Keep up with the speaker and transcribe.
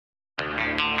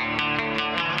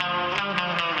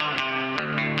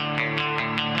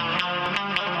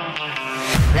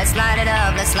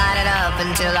Let's light it up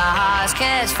until our hearts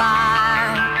catch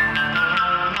fire.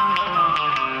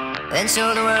 Then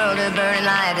show the world a burning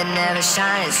light that never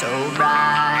shines so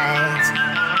bright.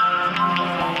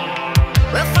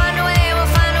 We'll find a way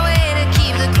to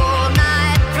keep the cold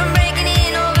night from breaking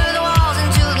in over the walls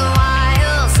into the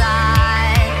wild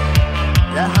side.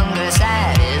 The hunger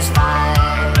satisfied.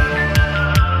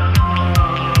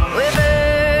 We're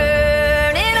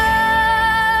burning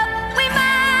up. We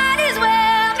might as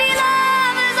well be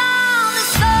lovers on the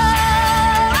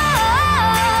slope.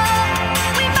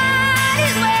 We might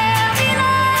as well be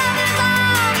lovers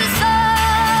on the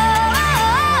slope.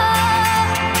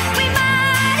 We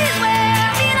might as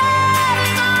well be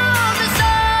lovers on the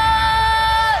slope.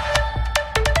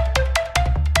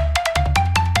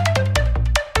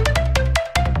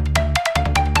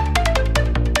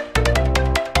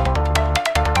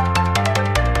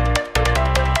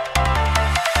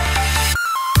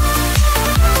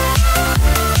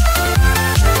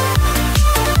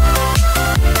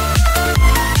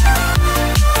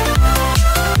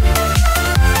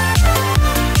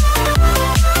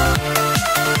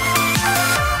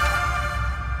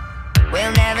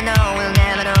 We'll never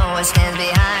know what stands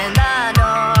behind the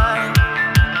door.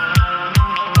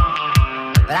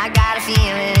 But I got a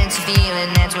feeling, it's a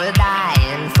feeling that's worth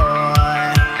dying for.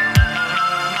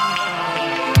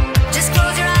 Just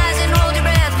close your eyes and hold your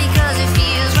breath because it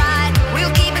feels right.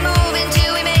 We'll keep it moving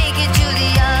till we make it to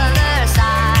the other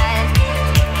side.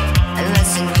 And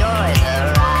let's enjoy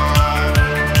the ride.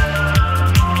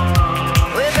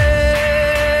 We're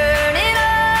burning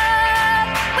up.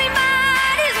 We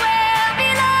might as well be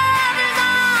lovers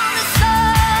on the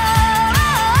slope.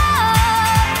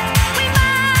 We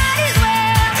might as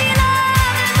well be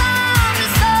lovers on the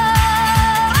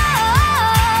slope.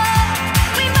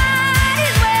 We might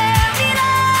as well be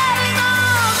lovers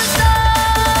on the slope.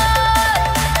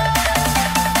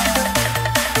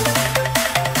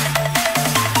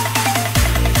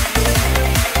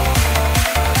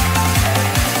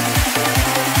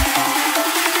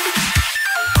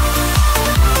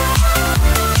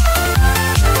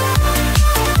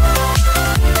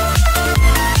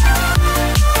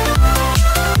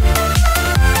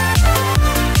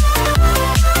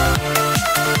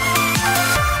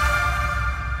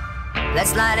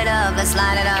 Let's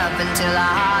light it up until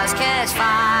our hearts catch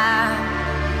fire.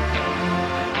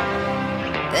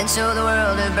 Then show the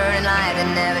world a burning light that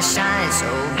never shines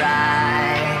so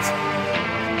bright.